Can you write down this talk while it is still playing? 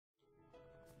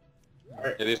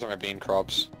Yeah, these are my bean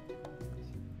crops.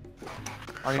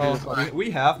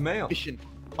 We have mail.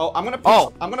 Oh, I'm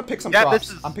gonna pick some Yeah, crops.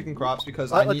 this is- I'm picking crops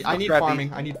because Let's I go need grab farming.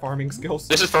 these. I need farming skills.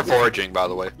 This is for foraging, by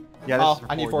the way. Yeah, this Oh, is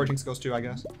for I need foraging skills too, I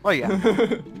guess. Oh yeah,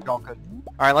 all good.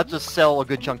 All right, let's just sell a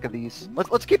good chunk of these.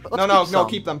 Let's keep. No,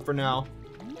 keep them for now.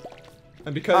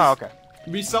 And because Oh, okay.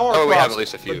 we sell our Oh, crops, we have at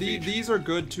least a few but of each. these are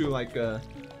good to like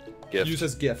Gift. use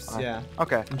as gifts. Yeah.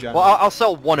 Okay. In general. Well, I'll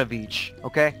sell one of each.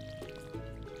 Okay.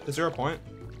 Is there a point?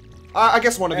 I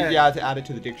guess one of each. Eh. Yeah, to add it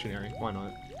to the dictionary. Why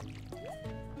not?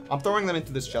 I'm throwing them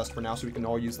into this chest for now, so we can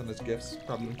all use them as gifts,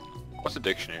 probably. What's a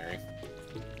dictionary?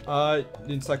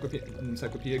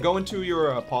 Encyclopedia. Go into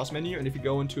your pause menu, and if you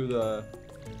go into the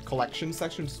collection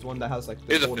section, it's the one that has like the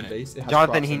Here's a golden thing. base. It has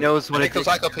Jonathan, crops he in it. knows I what think it.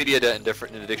 encyclopedia and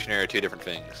the dictionary are two different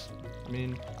things. I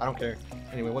mean, I don't care.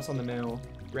 Anyway, what's on the mail?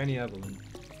 Granny Evelyn.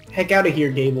 Heck out of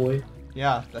here, gay boy.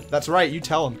 Yeah, that's right. You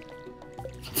tell him.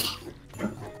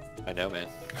 I know, man.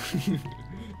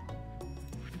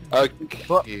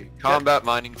 Okay, combat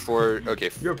mining for... Okay,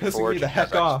 You're pissing me foraging the heck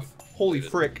has actually off. Holy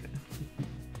completed. frick.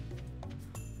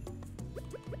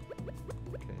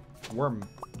 Okay. Worm.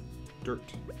 Dirt.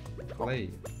 Clay.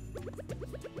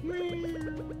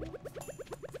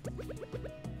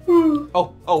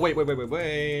 Oh,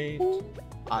 wait.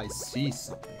 I see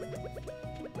something.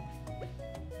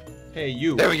 Hey,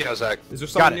 you. There we go, Zach. Is there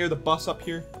someone it. near the bus up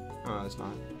here? Oh, it's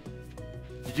not.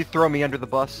 Did you throw me under the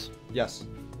bus? Yes.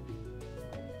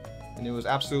 And it was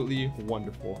absolutely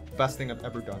wonderful. Best thing I've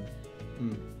ever done.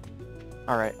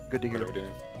 All right, good to What are hear. we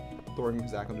doing? Throwing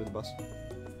Zach under the bus.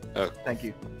 Oh, Thank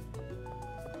you.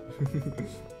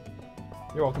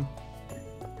 You're welcome.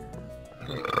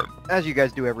 As you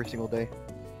guys do every single day.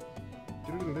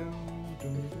 I'm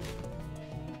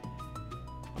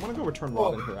gonna go return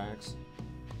Robin her axe.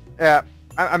 Yeah,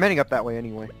 I'm heading up that way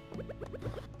anyway.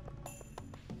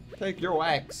 Take your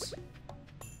axe.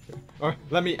 Or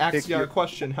let me ask Take you a your-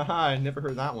 question. Haha, I never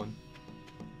heard that one.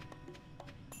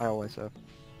 I always have.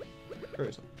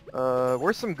 Curious.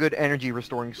 Where's some good energy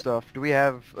restoring stuff? Do we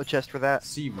have a chest for that?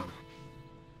 Seaweed.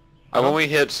 when we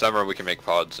hit summer, we can make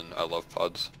pods, and I love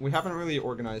pods. We haven't really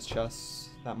organized chests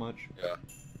that much. Yeah.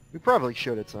 We probably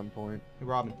should at some point. Hey,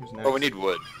 Robin, who's next? Oh, we need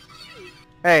wood.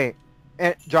 Hey,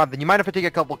 Jonathan, you mind if I take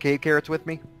a couple cave carrots with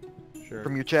me Sure.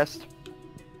 from your chest?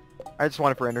 I just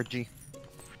want it for energy.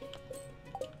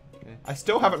 Okay. I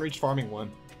still haven't reached farming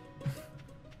 1.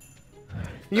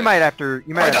 You might after.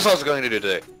 You might. Alright, that's what I was going to do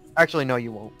today. Actually, no,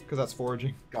 you won't. Because that's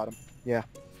foraging. Got him. Yeah.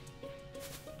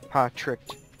 Ha,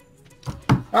 tricked.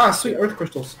 Ah, sweet earth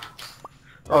crystals.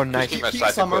 Oh, nice. keep my Keep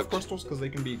scythe some earth equipped. crystals because they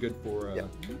can be good for Yeah.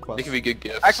 quests. They can be good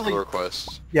gifts Actually- or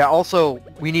quests. Yeah. Also,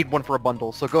 we need one for a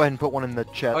bundle, so go ahead and put one in the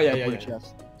chest. Oh, yeah, the yeah, blue yeah.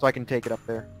 chest, so I can take it up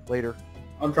there later.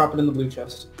 I'll drop it in the blue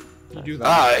chest. You do that.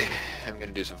 I am going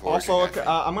to do some foraging. Also, I think.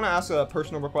 I'm gonna ask a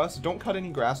personal request. Don't cut any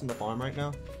grass on the farm right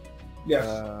now. Yes.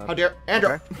 How dare,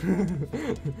 Andrew?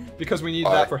 Because we need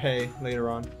Alright. that for hay later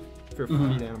on, for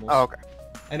Mhm. feed animals. Oh, okay.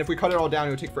 And if we cut it all down,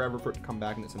 it would take forever for it to come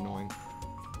back, and it's annoying.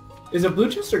 Is it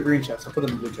blue chest or green chest? I'll put it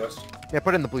in the blue chest. Yeah,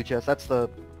 put it in the blue chest. That's the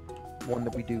one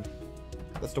that we do.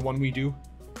 That's the one we do.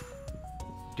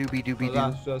 Doobie doobie doo.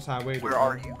 That's just how we do. Where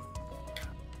are you?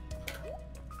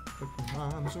 Put your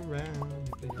arms around me,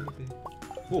 baby.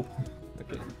 Whoa.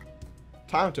 Okay.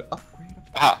 Time to upgrade.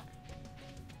 Ah!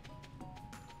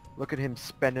 Look at him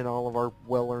spending all of our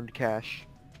well-earned cash.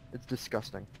 It's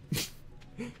disgusting.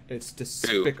 It's Who?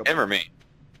 despicable. Him or me?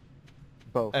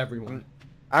 Both. Everyone.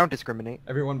 I don't discriminate.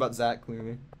 Everyone but Zach,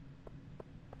 clearly.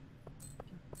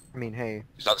 I mean, hey.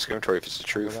 It's not discriminatory if it's the go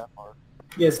truth. that far.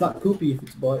 Yeah, it's not poopy if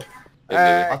it's butt.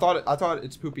 I thought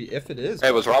it's poopy if it is.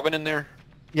 Hey, was Robin in there?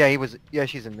 Yeah, he was. Yeah,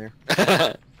 she's in there.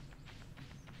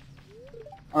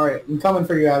 Alright, I'm coming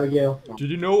for you, Abigail. Did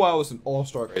you know I was an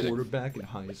all-star Crazy. quarterback in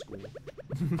high school?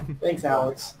 Thanks,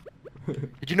 Alex.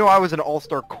 Did you know I was an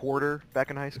all-star quarter back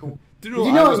in high school? Did Did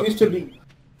you know I used to be...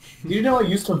 Did you know I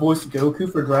used to voice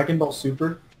Goku for Dragon Ball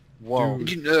Super? Whoa.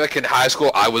 Did you know, like in high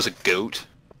school, I was a goat?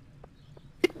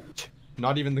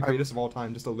 Not even the greatest of all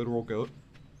time, just a literal goat.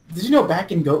 Did you know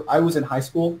back in I was in high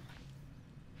school?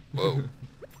 Whoa.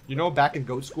 You know, back in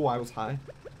goat school, I was high.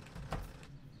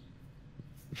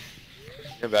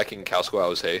 And back in cow school, I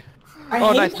was hay. I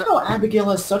Oh, hate nice. how Abigail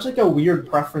has such like a weird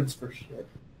preference for shit.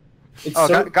 It's Oh,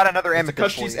 so... got another It's because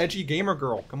amethyst for she's you. edgy gamer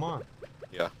girl. Come on.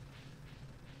 Yeah.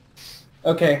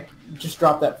 Okay, just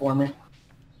drop that for me.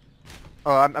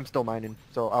 Oh, I'm still mining,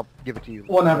 so I'll give it to you.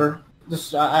 Whatever.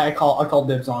 Just I call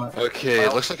dibs on it. Okay,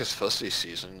 it looks like it's supposed to be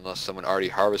season unless someone already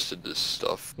harvested this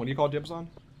stuff. What do you call dibs on?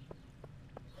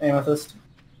 Amethyst.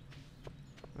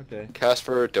 Okay.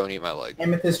 Casper, don't eat my leg.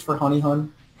 Amethyst for honey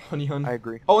hun. Honey hun. I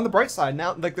agree. Oh, on the bright side,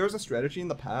 now like there was a strategy in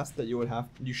the past that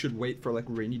you should wait for like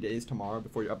rainy days tomorrow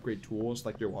before you upgrade tools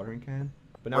like your watering can.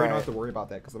 But now we don't have to worry about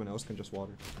that because someone else can just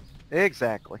water.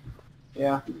 Exactly.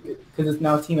 Yeah, because it's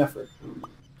now a team effort.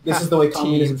 This is the way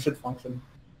communism should function.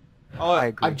 Oh, I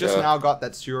agree. I've just now got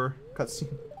that sewer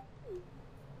cutscene.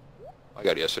 I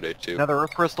got it yesterday too. Another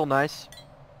earth crystal, nice.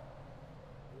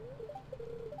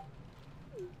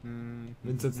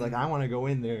 Vincent's like, I want to go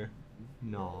in there.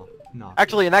 No, no.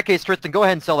 Actually, in that case, Tristan, go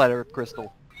ahead and sell that earth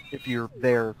crystal if you're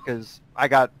there, because I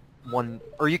got one,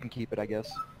 or you can keep it, I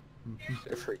guess.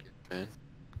 They're freaking man.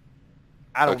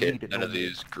 I don't Okay, need it. none of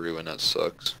these grew and that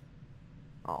sucks.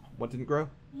 Oh, What didn't grow?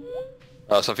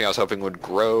 Something I was hoping would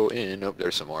grow in. Oh,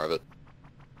 there's some more of it.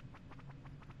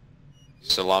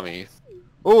 Salami.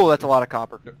 oh, that's a lot of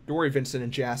copper. Don't worry, Vincent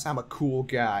and Jas. I'm a cool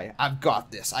guy. I've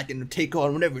got this. I can take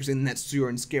on whatever's in that sewer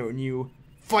and scaring you.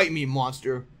 Fight me,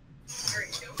 monster.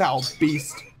 Foul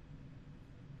beast.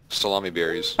 Salami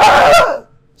berries.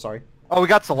 Sorry. Oh, we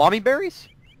got salami berries?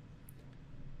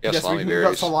 Yeah, yes, salami we got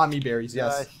berries. salami berries.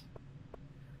 Yes.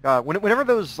 God, whenever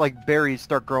those like berries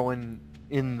start growing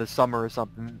in the summer or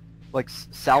something, like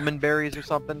salmon berries or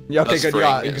something. Yeah. Okay. That's Good.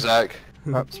 spring, Yeah. Zach.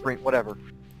 Spring, whatever.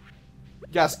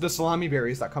 Yes, the salami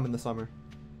berries that come in the summer.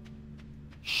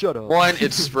 Shut up. One,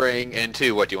 it's spring, and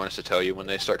two, what do you want us to tell you when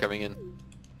they start coming in?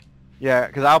 Yeah,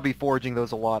 because I'll be foraging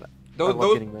those a lot. I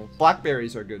love getting those.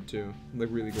 Blackberries are good too. They're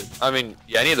really good. I mean,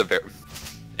 yeah, any of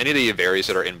the berries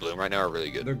that are in bloom right now are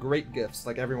really good. They're great gifts.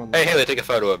 Like everyone. Hey, Haley, take a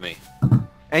photo of me.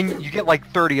 And you get like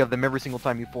 30 of them every single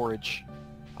time you forage.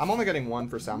 I'm only getting one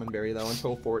for salmonberry though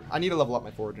until I need to level up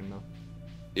my foraging though.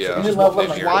 Yeah. You just level up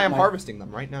Which is my why I'm Fortnite. harvesting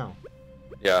them right now.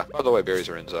 Yeah. By the way, berries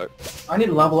are in, Zach. I need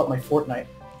to level up my Fortnite.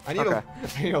 I need, Okay.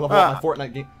 I need to level up my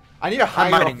Fortnite game. I need to hire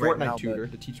a mining Fortnite right now, tutor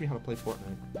to teach me how to play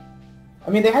Fortnite. I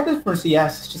mean, they had this for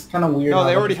CS. It's just kind of weird. No, how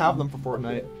they already have them for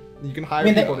Fortnite. You can hire I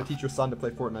mean, people to teach your son to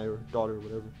play Fortnite or daughter or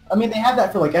whatever. I mean, they have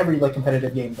that for like every like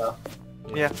competitive game though.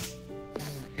 Yeah.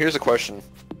 Here's a question.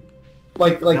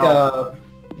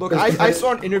 Look, I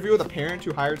saw an interview with a parent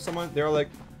who hired someone. They were like,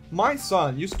 my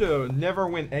son used to never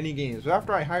win any games, but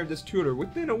after I hired this tutor,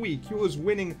 within a week, he was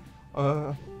winning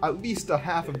at least a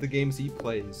half of the games he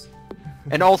plays.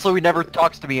 And also, he never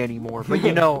talks to me anymore. But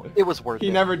you know, it was worth it.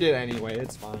 He never did anyway.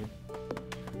 It's fine.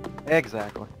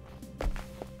 Exactly.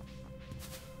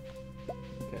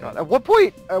 Okay. God, at what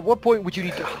point would you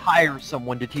need to hire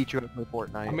someone to teach you how to play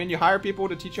Fortnite? I mean, you hire people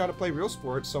to teach you how to play real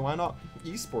sports, so why not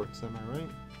esports? Am I right?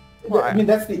 Well, I mean,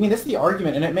 that's the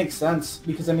argument, and it makes sense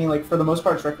because I mean, like for the most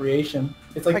part, it's recreation.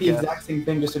 It's like I the guess. exact same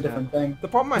thing, just a different thing. The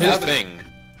problem I Here's have the is, thing.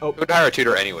 Oh. You would hire a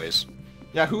tutor anyways.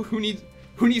 yeah, who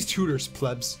needs tutors,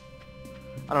 plebs?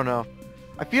 I don't know.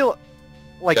 I feel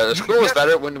like Yeah, the school was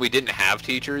better when we didn't have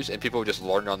teachers and people would just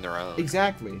learn on their own.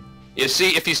 Exactly. You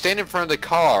see, if you stand in front of the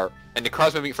car and the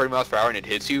car's moving 30 miles per hour and it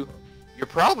hits you, you're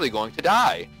probably going to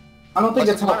die. I don't think Lesson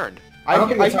that's how. learned. I don't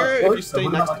think I that's how hear it if works, you stay though.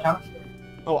 What next about counseling?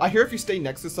 Oh, I hear if you stay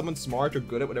next to someone smart or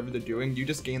good at whatever they're doing, you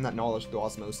just gain that knowledge through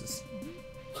osmosis.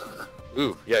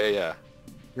 Ooh, yeah.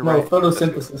 you're No, right.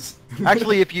 photosynthesis.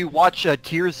 Actually, if you watch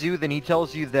Tier Zoo, then he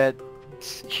tells you that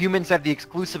humans have the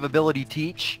exclusive ability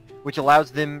Teach, which allows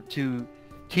them to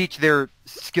teach their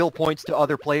skill points to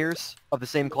other players of the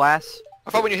same class.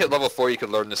 I thought when you hit level 4 you could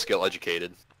learn the skill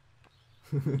Educated.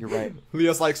 You're right.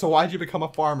 Leo's like, so why'd you become a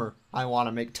farmer? I want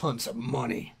to make tons of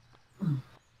money.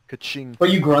 Ka-ching.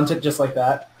 But you grunted just like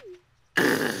that.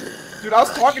 Dude, I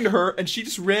was talking to her and she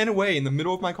just ran away in the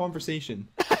middle of my conversation.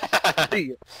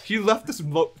 She left the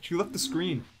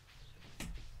screen.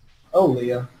 Oh,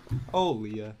 Leah. Oh,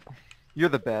 Leah. You're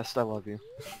the best. I love you.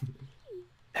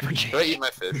 Never Should I eat change. my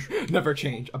fish? Never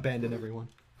change. Abandon everyone.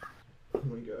 Oh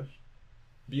my gosh.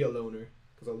 Be a loner.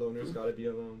 Because a loner's gotta be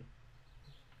alone.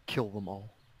 Kill them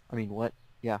all. I mean, what?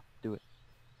 Yeah, do it.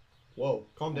 Whoa.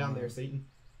 Calm down there, Satan.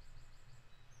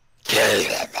 Kill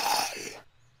them all.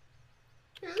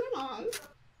 Kill them all.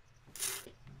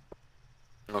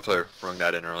 I don't know if I rung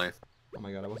that in early. Oh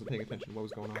my god, I wasn't paying attention. What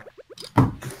was going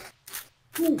on?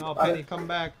 No, Penny, come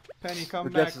back. Penny, come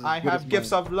Your back. guess is I as good have as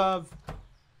gifts mine. of love.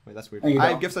 Wait, that's weird. No, you I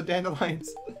have don't. gifts of dandelions.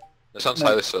 That sounds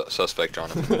highly suspect,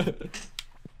 Jonathan.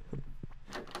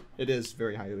 It is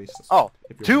very highly suspect. Oh,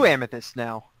 if you're- 2 amethysts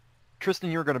now.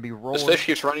 Tristan, you're gonna be This rolling. fish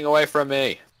keeps running away from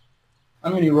me.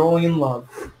 I'm gonna be rolling in love.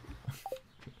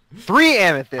 3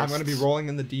 amethysts. I'm gonna be rolling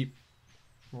in the deep.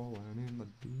 Rolling in the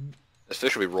deep. This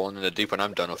fish will be rolling in the deep when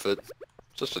I'm done with it.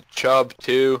 Just a chub,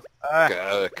 too.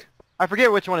 Guck. I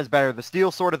forget which one is better, the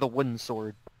steel sword or the wooden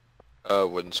sword.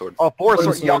 Wooden sword. Oh, forest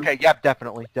Wooden sword. Yeah, sword. okay, yep,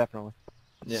 definitely.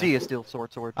 Yeah. See a steel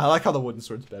sword. I like how the wooden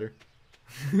sword's better.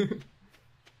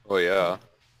 Oh yeah.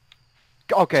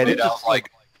 Okay, Dude, this I is was like,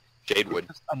 Jade would.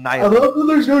 Just I annihilate. love that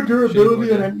there's no durability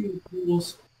Shit, on yeah. any of the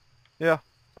tools.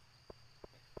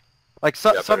 Like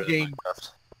Yeah, some better than games, Minecraft.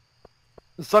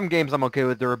 some games I'm okay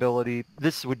with durability.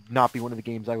 This would not be one of the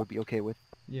games I would be okay with.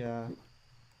 Yeah.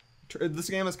 This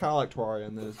game is kind of like Terraria,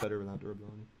 and then it's better without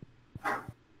durability.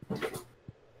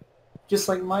 Just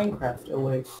like Minecraft. Oh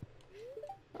wait.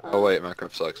 Oh wait,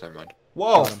 Minecraft sucks. Never mind.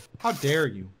 Whoa! How dare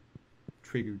you?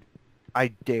 Triggered. I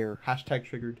dare. Hashtag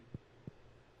triggered.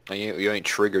 No, you ain't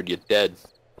triggered. You're dead.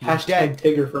 Hashtag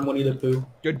Tigger from Winnie the Pooh.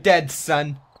 You're dead,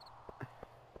 son.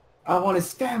 I want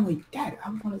his family dead. I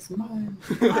want his mom.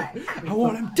 I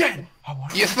want him dead. I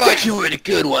want You him thought you were the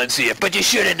good ones here, but you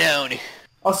should have known.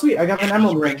 Oh sweet, I got an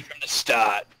emerald ring. From the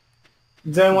start.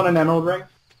 Does anyone want an emerald ring?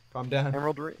 Calm down.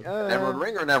 Emerald ring. An emerald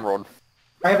ring or an emerald?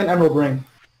 I have an emerald ring.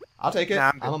 I'll take it. Nah,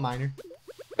 I'm I'm a miner.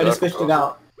 I just fished it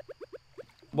out.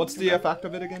 What's the effect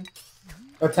of it again?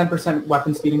 A 10%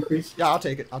 weapon speed increase. Yeah, I'll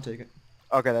take it. I'll take it.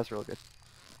 Okay, that's real good.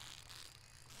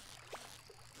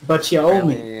 But you owe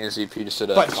me. ZP just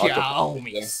did a But you octopath. owe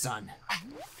me, son.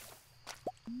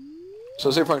 So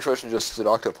 0.question just did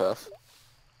Octopath.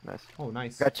 Nice. Oh,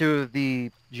 nice. Got two of the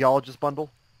geologist bundle.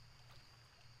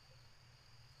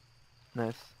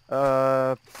 Nice.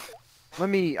 Let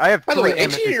me. I have. By the way, two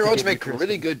amethysts to 18-year-olds give you, make Tristan.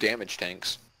 really good damage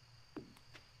tanks.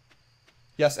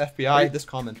 Yes, FBI. This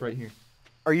comment right here.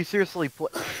 Are you seriously?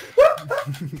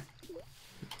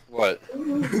 What?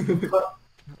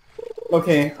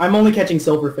 Okay, I'm only catching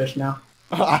silverfish now.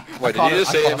 What, did you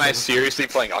just say, am I seriously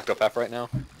playing Octopath right now?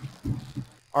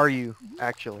 Are you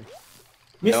actually?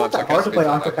 I mean, it's No, not that it's hard to okay, play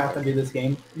it's not Octopath and do this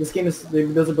game. This game is, they're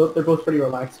both pretty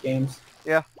relaxed games.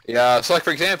 Yeah. Yeah, so like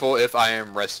for example, if I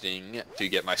am resting to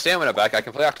get my stamina back, I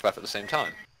can play Octopath at the same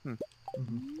time. All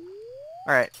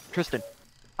right, Tristan.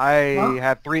 I Huh?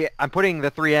 have three. I'm putting the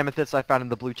 3 amethysts I found in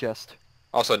the blue chest.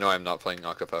 Also, no, I'm not playing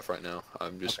Octopath right now.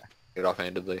 I'm just it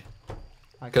offhandedly.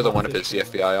 I Because I want to piss the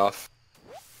FBI off.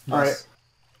 Alright.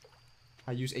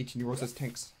 I use 18-year-olds as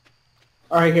tanks.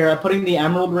 Alright, here, I'm putting the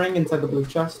emerald ring inside the blue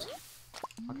chest.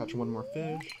 I'll catch one more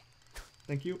fish.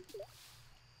 Thank you.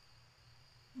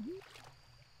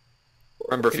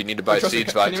 Remember, if you need to buy Tristan,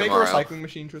 seeds can by you make a tomorrow. recycling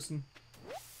machine, Tristan?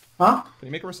 Huh? Can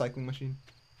you make a recycling machine?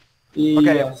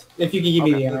 Yes. If you can give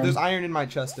me Okay, the There's iron. iron in my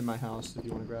chest in my house if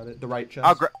you want to grab it. The right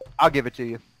chest. I'll give it to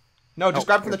you. No, just Oh,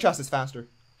 grab it from here. the chest. It's faster.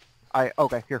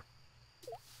 Okay, here.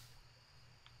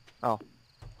 Oh.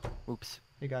 Oops.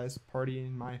 Hey guys, party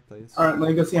in my place. Alright, let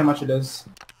me go see how much it is.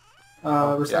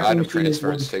 Recycling Yeah, item machine is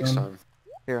transfers takes wooden. time.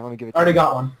 Here, let me give it I to already you.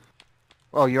 got one.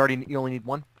 Oh, you only need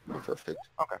one? Perfect.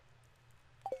 Okay.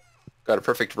 Got a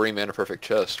perfect ring and a perfect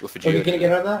chest with a Okay, geode. can you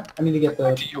get out of that? I need to get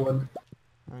the wood.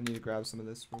 I need to grab some of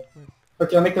this real quick.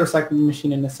 Okay, I'll make the recycling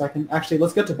machine in a second. Actually,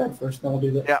 let's get to bed first, then we'll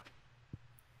do that. Yeah.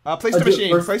 Place I'll the do it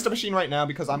machine. first. Place the machine right now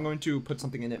because I'm going to put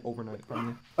something in it overnight from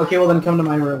you. Okay, well then come to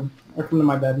my room. Or come to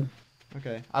my bed.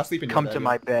 Okay, I'll sleep in your Come bed, to yeah.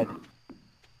 my bed.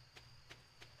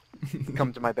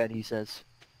 Come to my bed, he says.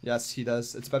 Yes, he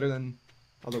does. It's better than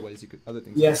other ways you could. Other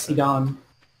things. Yes, you he could say. done.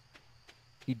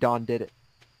 He Don did it.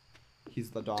 He's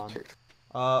the Don.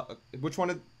 Which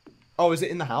one? Oh, is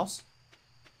it in the house?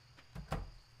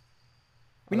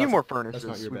 We Oh, need that's- more that's not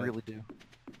furnaces. your We bed. really do.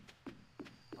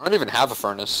 I don't even have a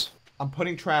furnace. I'm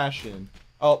putting trash in.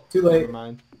 Oh, Too late. Never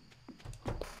mind.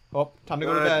 Oh, time to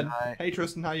go to Good bed. night. Hey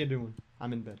Tristan, how you doing?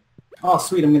 I'm in bed. Oh,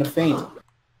 sweet, I'm gonna faint.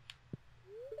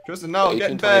 Tristan, no, 18,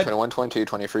 get in 20, bed. 21, 22,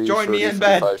 23, Join me 30, in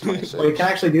bed. 35, 26. Wait, can I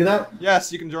actually do that?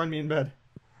 Yes, you can join me in bed.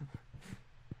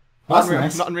 That's not,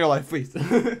 nice. not in real life, please.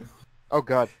 Oh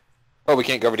god. Oh, we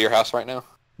can't go over to your house right now?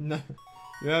 No.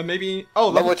 Yeah, maybe. Oh,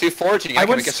 Level 2 foraging, I I can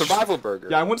went make a s- survival burger.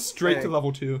 Yeah, I went straight Hey. to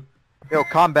level 2. Yo,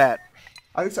 combat.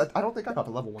 I don't think I got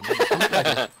to level 1.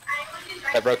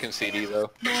 That broken CD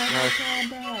though.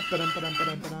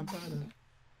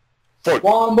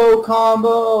 Wombo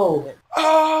combo!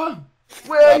 Ah!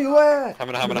 Where you at?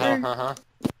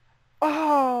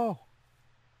 Oh.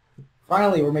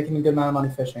 Finally, we're making a good amount of money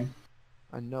fishing.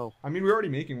 I know. I mean, we're already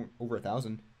making over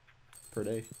 1,000 per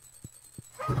day.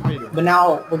 How you doing? But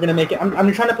now, we're gonna make it...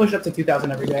 I'm trying to push it up to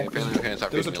 2,000 every day.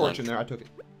 There's a torch in there. I took it.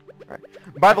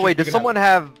 By the way, you does can someone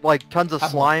have like tons of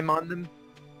Have one. slime on them?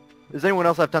 Does anyone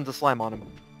else have tons of slime on them?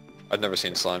 I've never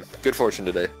seen slime. Good fortune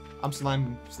today. I'm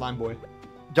slime boy.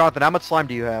 Jonathan, how much slime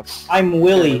do you have? I'm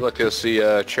Willy. Look, you'll see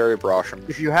cherry blossoms.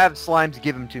 If you have slimes,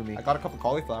 give them to me. I got a couple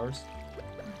cauliflowers.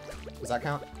 Does that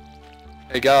count?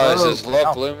 Hey guys, Oh, is love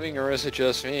ow. blooming or is it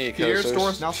just me? 'Cause Pierre's there's store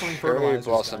is now selling cherry fertilizers,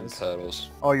 blossom guys. petals.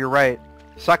 Oh, you're right.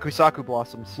 Saku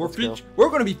blossoms. We're Let's go. we're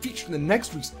going to be featured in the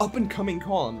next week's up-and-coming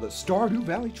column, the Stardew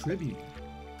Valley Tribute.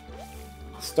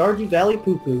 Stardew Valley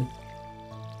Poo Poo.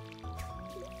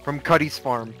 From Cuddy's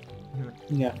farm.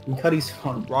 Yeah, Cuddy's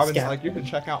fun. Robin's like, you can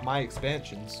check out my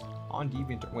expansions on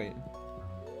DeviantArt. Wait,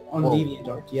 On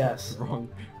DeviantArt, yes. wrong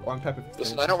type of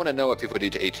Listen, I don't want to know what people do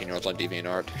to 18-year-olds on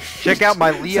DeviantArt. Check out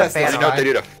my Leah Says I fan know what art. they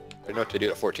do to. I know what they do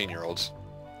to 14-year-olds.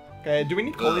 Okay, do we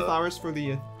need cauliflowers for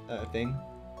the thing?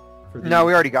 For the... No,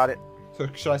 we already got it. So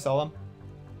should I sell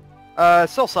them?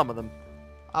 Sell some of them.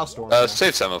 I'll store them.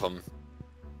 Save some of them.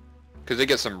 Because they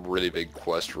get some really big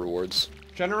quest rewards.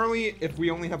 Generally, if we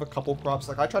only have a couple crops,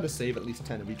 like I try to save at least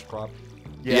 10 of each crop.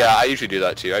 Yeah, I usually do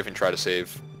that too. I even try to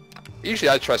save. Usually,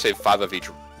 I try to save 5 of each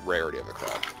rarity of a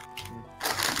crop.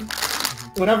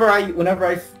 Whenever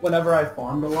I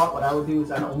farmed a lot, what I would do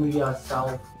is I'd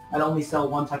only sell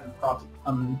one type of crop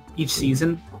each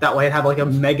season. That way I'd have like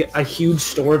a huge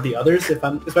store of the others,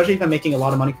 especially if I'm making a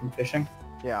lot of money from fishing.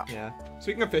 Yeah. Yeah.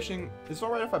 Speaking of fishing, is it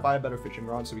alright if I buy a better fishing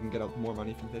rod so we can get more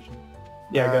money from fishing?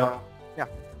 Yeah, go. Yeah.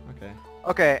 Okay.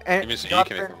 Okay, and You can make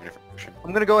Doctor, more money from fishing.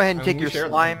 I'm gonna go ahead and And take we your share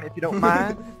them. slime if you don't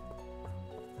mind.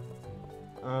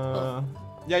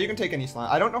 Yeah, you can take any slime.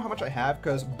 I don't know how much I have,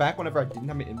 because back whenever I didn't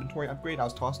have my inventory upgrade, I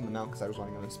was tossing them out because I was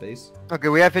running out of space. Okay,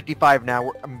 we have 55 now.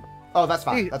 We're Oh, that's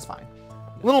fine. Hey. That's fine.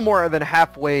 a little more than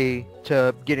halfway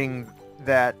to getting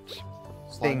that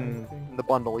Slime thing in the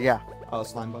bundle. Yeah. Oh,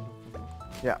 slime bundle.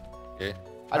 Yeah. Okay.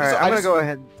 I Alright, just, I'm I gonna just go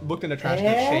ahead. looked in the trash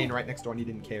can, Shane right next door, and he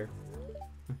didn't care.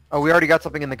 Oh, we already got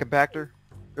something in the compactor?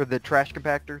 Or the trash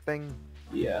compactor thing?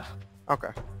 Yeah. Okay.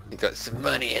 You got some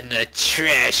money in the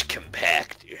trash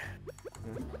compactor.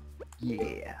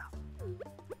 Yeah.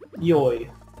 Yoy.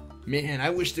 Man, I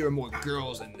wish there were more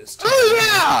girls in this. Oh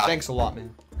yeah! Thanks a lot,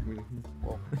 man.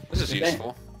 This is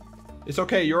useful. It's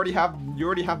okay. You already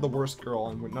have the worst girl,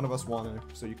 and none of us want her,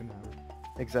 so you can have her.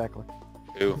 Exactly.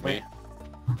 Ooh, me.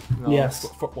 No, Yes.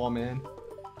 Football man.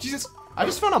 Jesus, I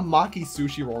just found a Maki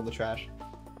sushi roll in the trash.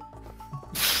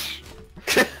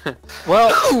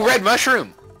 Well, Ooh, red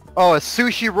mushroom! oh, a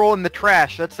sushi roll in the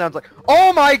trash. That sounds like...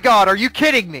 Oh my god, are you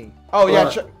kidding me? Oh yeah,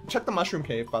 What? check the mushroom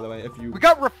cave, by the way, if you. We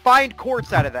got refined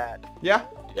quartz out of that. Yeah.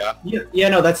 Yeah. Yeah,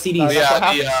 no, that's CDs. That's Yeah, what the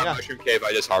happens, yeah. mushroom cave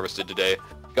I just harvested today.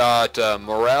 Got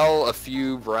morel, a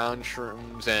few brown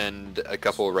shrooms, and a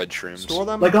couple of red shrooms. Store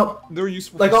them. Like, They're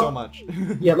useful like, for so much.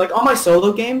 Yeah, like on my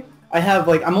solo game, I have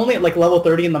like I'm only at like level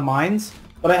 30 in the mines,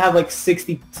 but I have like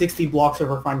 60 blocks of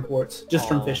refined quartz just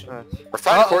from Oh. fishing.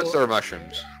 Refined quartz or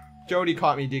mushrooms? Jody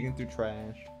caught me digging through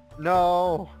trash.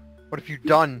 No. What have you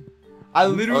done? I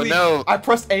literally, Oh, no. I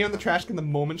pressed A on the trash can the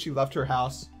moment she left her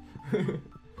house.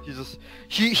 She's just...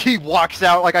 She walks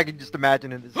out, like I can just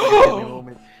imagine in this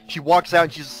moment. She walks out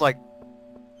and she's just like...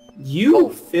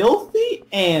 You filthy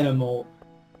animal!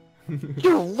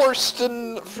 You're worse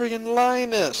than friggin'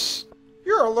 Linus!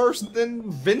 You're worse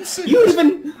than Vincent. You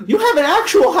have an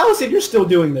actual house and you're still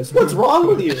doing this. What's wrong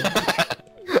with you?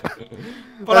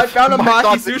 But I found a my Maki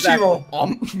thoughts sushi exactly. roll.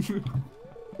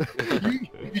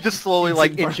 You just slowly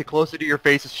like inch it closer to your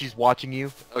face as she's watching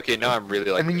you. Okay, now I'm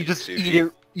really like. And then you just sushi. eat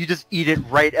it. You just eat it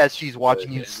right as she's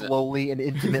watching you Okay. slowly and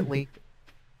intimately.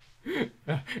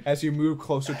 As you move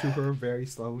closer to her very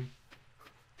slowly.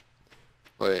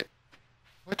 Wait.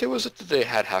 What day was it that they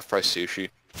had half-price sushi?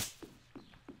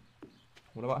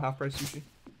 What about half-price sushi?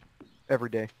 Every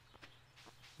day.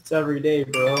 It's every day,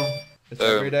 bro. It's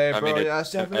every day, I bro. mean,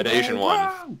 Yes, every an day, Asian bro.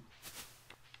 one.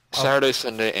 Saturday,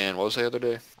 Sunday, and what was the other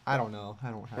day? I don't know. I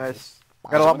don't have Nice. this.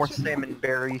 Got a lot more salmon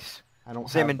berries. I don't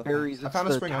Salmon have berries. I It's found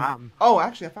a the spring time. onion. Oh,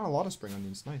 actually, I found a lot of spring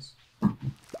onions. Nice.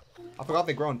 I forgot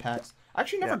they grow in packs. I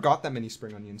actually never Yeah. got that many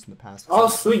spring onions in the past. Oh,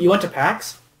 sweet. You went to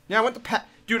PAX? Yeah, I went to pack.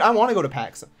 Dude, I want to go to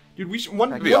PAX. Dude, we should one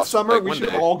That'd be one awesome. summer Like, we one should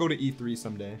day. all go to E3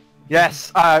 someday.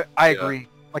 Yes, I Yeah. agree.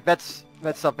 Like that's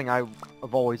something I've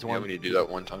always Yeah, wanted. we need to do that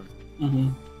one time. Mm-hmm.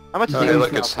 How much? Okay, do you look,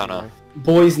 think it's about Hannah.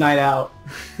 Boys' night out.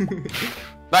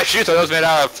 My shoes are those made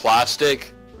out of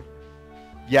plastic?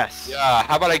 Yes. Yeah,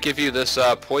 how about I give you this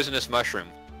poisonous mushroom?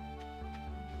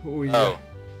 Ooh, yeah. Oh.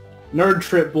 Nerd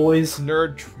trip, boys.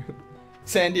 Nerd trip.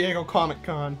 San Diego Comic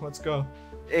Con. Let's go.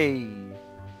 Hey.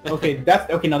 Okay,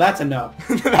 now that's a no.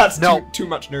 That's No. too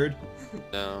much nerd.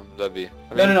 No, that'd be...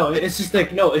 No. It's just like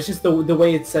it's just the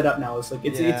way it's set up now. It's like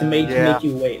it's made to Yeah. make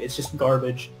you wait. It's just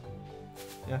garbage.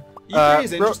 Yeah. E3 is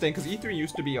bro- interesting because E3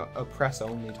 used to be a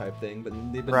press-only type thing, but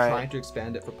they've been Right. trying to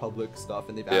expand it for public stuff,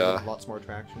 and they've Yeah. added lots more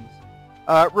attractions.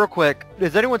 Real quick,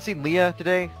 has anyone seen Leah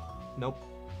today? Nope.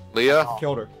 Leah?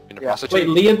 Killed her. In a Yeah. prostitute? Wait,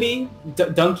 Leah B?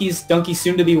 Donkey's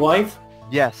soon-to-be wife?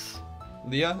 Yes.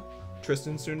 Leah,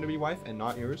 Tristan's soon-to-be wife, and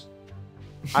not yours.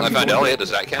 I found Elliot, does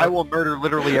that I count? will murder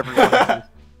literally everyone. of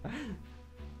you.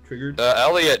 Triggered.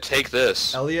 Elliot, take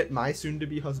this. Elliot, my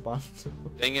soon-to-be husband.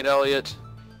 Dang it, Elliot.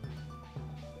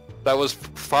 That was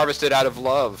harvested out of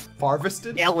love.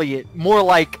 Harvested? Elliot, more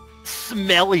like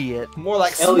smelly it. More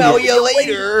like Elliot. smell you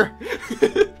later.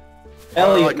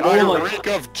 Elliot, like, I more like... reek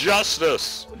of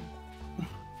justice.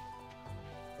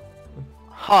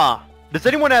 Huh. Does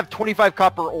anyone have 25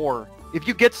 copper ore? If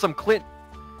you get some Clint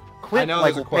I know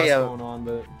like, there's a will quest pay a, going on,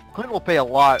 but Clint will pay a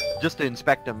lot just to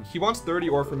inspect them. he wants 30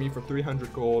 ore from me for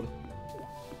 300 gold.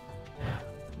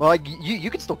 Well, like, you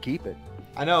can still keep it.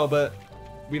 I know, but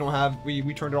we don't have. We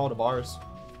turned it all to bars.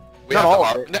 We Not have all to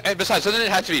of har- it. No, and besides, doesn't it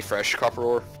have to be fresh copper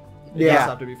ore? It Yeah. does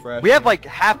have to be fresh. We have like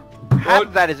half Well,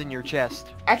 of that is in your chest.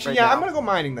 Actually, right yeah, now. I'm gonna go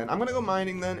mining then. And I'm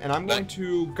going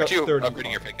to go Aren't you 30.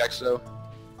 upgrading your pickaxe though?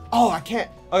 Oh, I can't.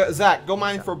 Zach, go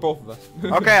mining for both of us.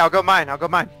 Okay, I'll go mine.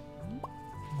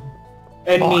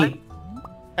 And Fine. me.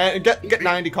 And get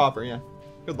 90 copper. Yeah.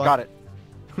 Good luck. Got it.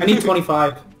 I need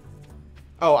 25.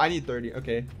 Oh, I need 30.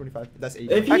 Okay, 25. That's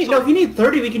 80. If you need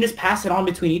 30, we can just pass it on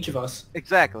between each of us.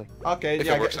 Exactly. Okay, If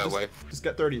yeah. it works that just, way. just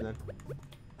get 30 then.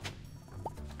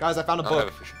 Guys, I found a I don't have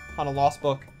book. a fishing. Found a lost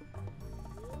book.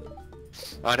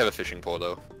 I don't have a fishing pole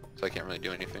though, so I can't really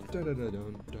do anything.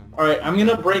 Dun-dun-dun-dun-dun. Alright, I'm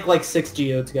gonna break like 6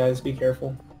 geodes, guys. Be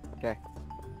careful.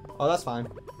 Oh, that's fine.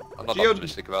 I'm not Geode,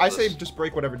 optimistic about I this. say just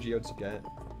break whatever geodes you get.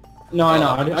 No, I know.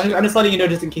 I'm just letting you know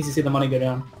just in case you see the money go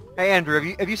down. Hey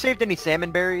Andrew, have you saved any salmon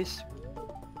berries?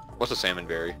 What's a salmon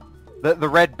berry? The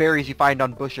red berries you find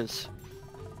on bushes.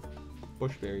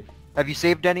 Bushberry. Have you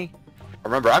saved any?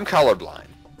 Remember, I'm colorblind.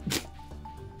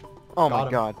 Oh Got my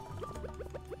him. god.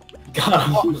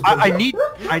 Got him. I need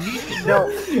to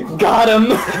know. Got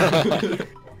him.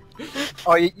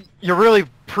 Oh, you really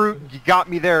you got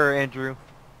me there, Andrew.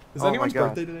 Is Oh my anyone's God.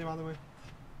 birthday today, by the way?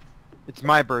 It's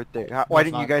my birthday. Why it's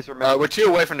didn't you not. guys remember? We're 2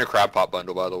 away from the crab pot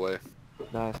bundle, by the way.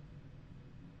 Nice.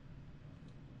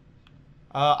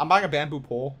 I'm buying a bamboo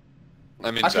pole.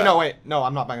 I mean, Actually, no, wait. No,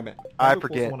 I'm not buying a bamboo. I Bamboo pole's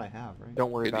forget. the one I have, right?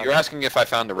 Don't worry about You're it. asking if I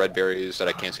found the red berries that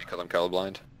I can't see because I'm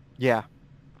colorblind. Yeah.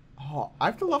 Oh, I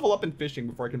have to level up in fishing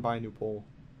before I can buy a new pole.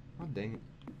 Oh, dang it.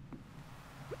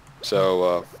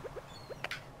 So,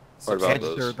 what about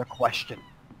Answer those? the question.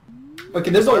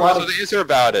 Okay, there's a What lot was of... the answer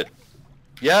about it?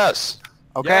 Yes.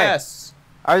 Okay. Yes.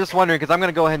 I was just wondering because I'm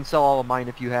gonna go ahead and sell all of mine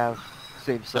if you have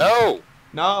saved some. No.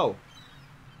 No.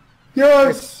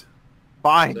 Yes!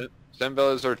 Fine. Stem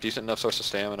bellies are a decent enough source of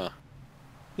stamina.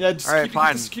 Yeah, just, Alright,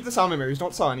 fine. keep the salmon berries.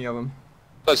 Don't sell any of them.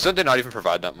 But don't they not even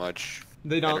provide that much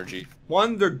They don't. energy?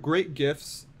 One, they're great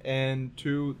gifts, and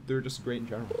two, they're just great in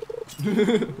general.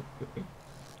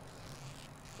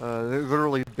 They're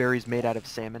literally berries made out of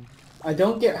salmon. I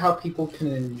don't get how people can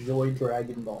enjoy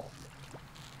Dragon Ball.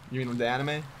 You mean with the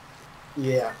anime?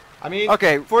 Yeah. I mean,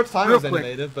 Okay, for its time it real was quick.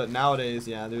 animated, but nowadays,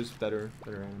 yeah, there's better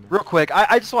anime. Real quick,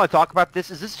 I just want to talk about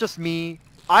this. Is this just me?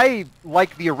 I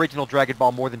like the original Dragon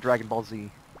Ball more than Dragon Ball Z.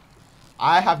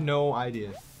 I have no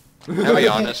idea. I'll be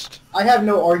honest. I have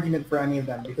no argument for any of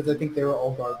them because I think they were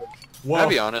all garbage. I'll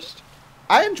be honest.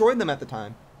 I enjoyed them at the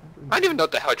time. I don't even know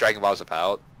what the hell Dragon Ball is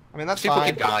about. I mean, that's People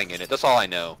fine. keep dying in it. That's all I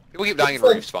know. People keep dying It's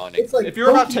and like- respawning. It's like If you were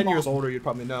about 10 Pokemon. years older, you'd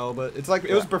probably know, but it's like,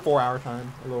 it was before our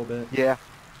time, a little bit. Yeah.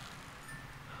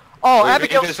 Oh, If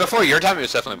Abigail. it was before your time, it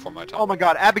was definitely before my time. Oh my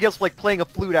God, Abigail's like playing a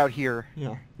flute out here.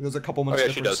 Yeah, there's a couple Oh months yeah,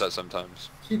 she difference. does that sometimes.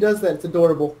 She does that. It's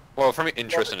adorable. Well, for me,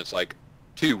 interest, and it's like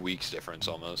 2 weeks difference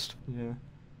almost. Yeah.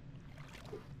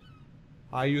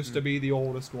 I used to be the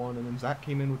oldest one, and then Zach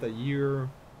came in with a year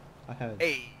ahead.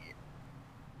 Hey.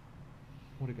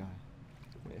 What a guy.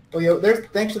 Oh, yo, there's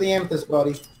thanks for the amethyst,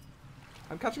 buddy.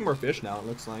 I'm catching more fish now, it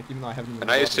looks like, even though I haven't even...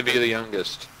 And I used to be the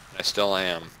youngest. And I still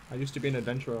am. I used to be an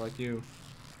adventurer like you.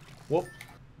 Whoop.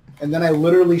 And then I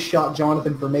literally shot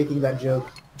Jonathan for making that joke.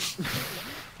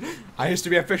 I used to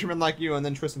be a fisherman like you, and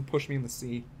then Tristan pushed me in the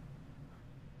sea.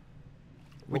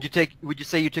 Would you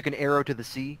say you took an arrow to the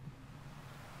sea?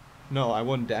 No, I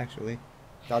wouldn't, actually.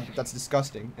 That's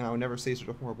disgusting, and I would never say such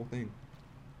a horrible thing.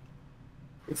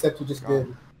 Except you just God.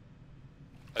 did.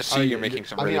 I see you're making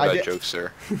some really I bad did- jokes,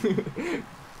 sir.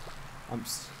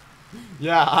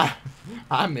 Yeah,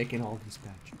 I'm making all these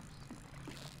bad jokes.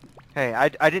 Hey,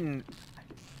 I didn't.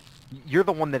 You're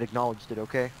the one that acknowledged it,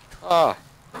 okay? Ah,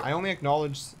 I only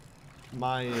acknowledge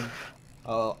my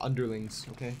underlings,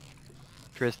 okay?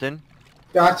 Tristan.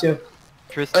 Gotcha.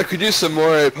 Tristan. could use some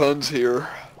more puns here.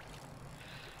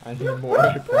 I need more.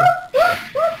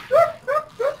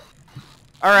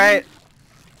 All right.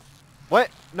 What?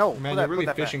 No. Man, put that- you're really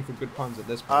put that back. fishing for good puns at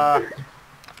this point.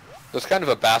 That's kind of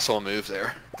a Basil move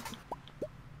there.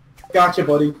 Gotcha,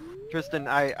 buddy. Tristan,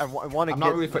 I want to I'm get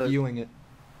not really the, for ealing it.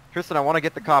 Tristan, I want to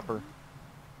get the copper.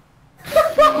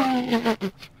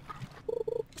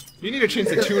 You need to change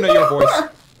the tune of your voice.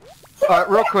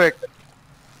 Real quick.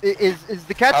 Is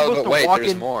the cat Oh, supposed but to wait, walk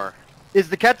there's in? more. Is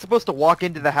the cat supposed to walk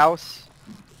into the house?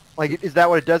 Like, is that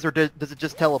what it does, or does it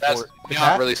just teleport? That's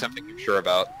not really something I'm sure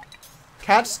about.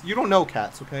 Cats, you don't know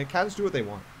cats, okay? Cats do what they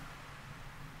want.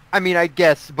 I mean, I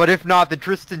guess, but if not, then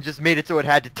Tristan just made it so it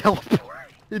had to teleport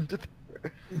into the...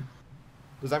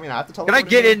 Does that mean I have to Can teleport? I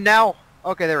get in now?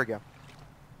 Okay, there we go.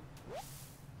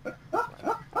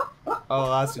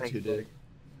 Oh, that's what you did.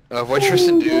 What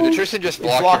Tristan do? Did Tristan just He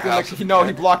block blocked your in house? the, no,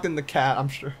 he blocked in the cat, I'm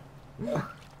sure.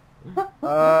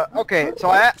 Okay, so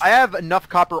I have enough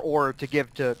copper ore to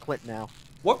give to Clint now.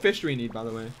 What fish do we need, by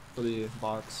the way, for the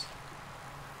box?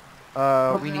 We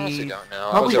I honestly need... don't know.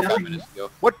 I Probably was there 5 nothing. minutes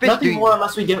ago. What fish do Nothing you... more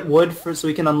unless we get wood so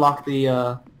we can unlock the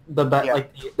Yeah. the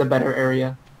better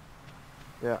area.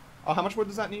 Yeah. Oh, how much wood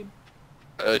does that need?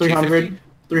 300.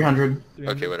 300. 300?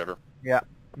 Okay, whatever. Yeah.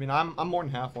 I mean, I'm more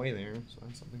than halfway there, so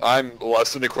that's something. I'm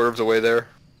less than a quarter of the way there.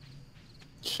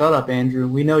 Shut up, Andrew.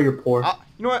 We know you're poor.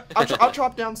 You know what? I'll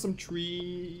chop down some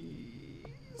trees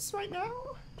right now.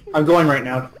 I'm going right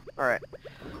now. Alright.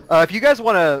 If you guys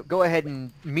want to go ahead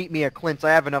and meet me at Clint's,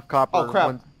 I have enough copper. Oh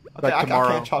crap! Okay, I tomorrow,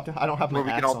 can't chop down. I don't have my where we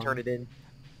can axe all on. turn it in.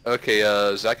 Okay,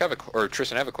 Zach, or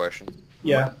Tristan, I have a question.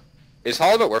 Yeah. Is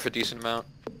halibut worth a decent amount?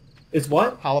 Is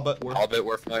what? Halibut worth. Halibut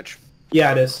worth much?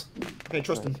 Yeah, it is. Okay,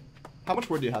 Tristan. How much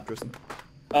wood do you have, Tristan?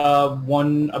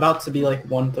 About to be like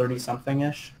 130 something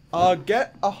ish.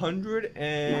 Get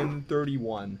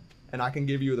 131, and I can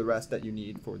give you the rest that you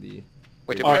need for the.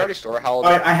 Wait, did we Alright. already store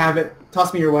halibut? Alright, I have it.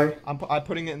 Toss me your way. I'm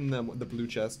putting it in the blue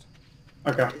chest.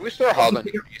 Okay. Did we store halibut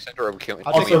in the center or we killing?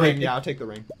 I'll take Also, the ring. hey- Yeah, I'll take the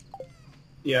ring.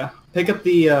 Yeah. Pick up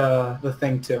the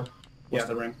thing too. Yeah,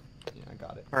 the ring. Yeah, I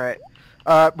got it. Alright.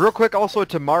 Real quick, also,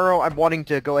 tomorrow I'm wanting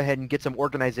to go ahead and get some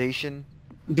organization.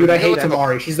 Dude, I You know hate what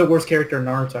Tamari. She's the worst character in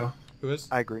Naruto. Who is?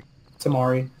 I agree.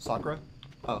 Tamari. Sakura?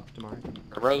 Oh, Tamari.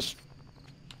 Rose?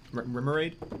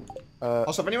 Rimmerade?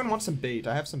 Also, if anyone wants some bait,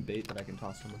 I have some bait that I can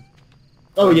toss someone.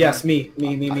 Oh yes, me.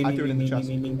 I threw it in the chest.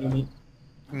 You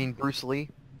mean Bruce Lee?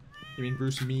 You mean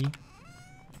Bruce me?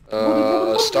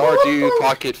 Stardew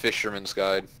Pocket Fisherman's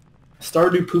Guide.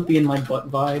 Stardew poopy in my butt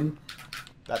vibe.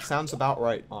 That sounds about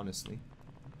right, honestly.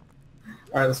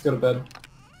 Alright, let's go to bed.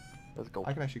 Let's go.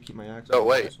 I can actually keep my axe. Oh, on,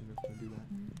 wait. so I'm just gonna do that.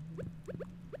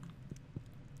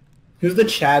 Who's the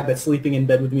Chad that's sleeping in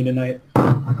bed with me tonight?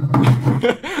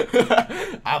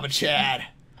 I'm a Chad.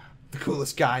 The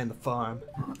coolest guy in the farm.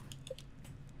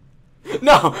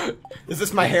 No! Is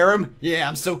this my harem? Yeah,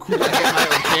 I'm so cool I get my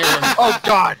own harem. Oh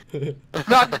God!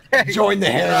 Not Join the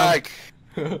harem. Zach!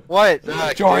 What?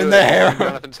 Zach, Join do the it. harem.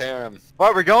 Jonathan's harem.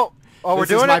 What? We go? Oh, we're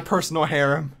This is doing my it. personal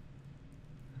harem.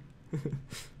 I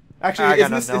Actually,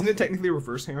 got nothing isn't it technically a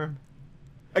reverse harem?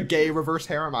 A gay reverse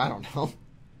harem? I don't know.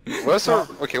 What's our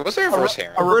reverse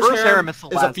harem? A reverse harem is is a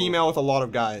Salazzle. female with a lot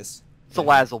of guys. It's a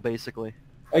Lazzle, basically.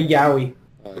 A Yowie.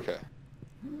 Okay.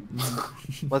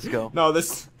 Let's go. No,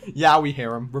 this yaoi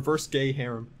harem, reverse gay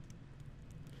harem.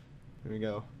 Here we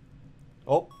go.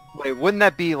 Oh, Wait, wouldn't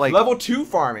that be like level 2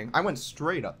 farming. I went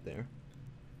straight up there.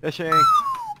 fishing?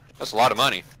 That's a lot of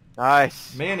money.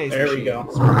 Nice. Mayonnaise There we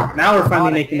machines. go. Now we're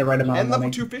finally making the right amount of And level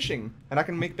money. 2 fishing, and I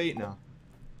can make bait now.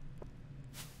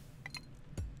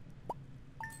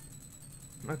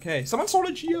 Okay, someone sold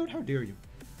a geode. How dare you?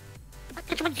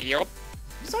 You sold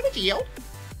a geode?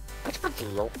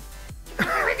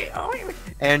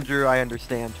 Andrew, I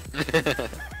understand.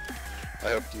 I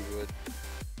hope you would.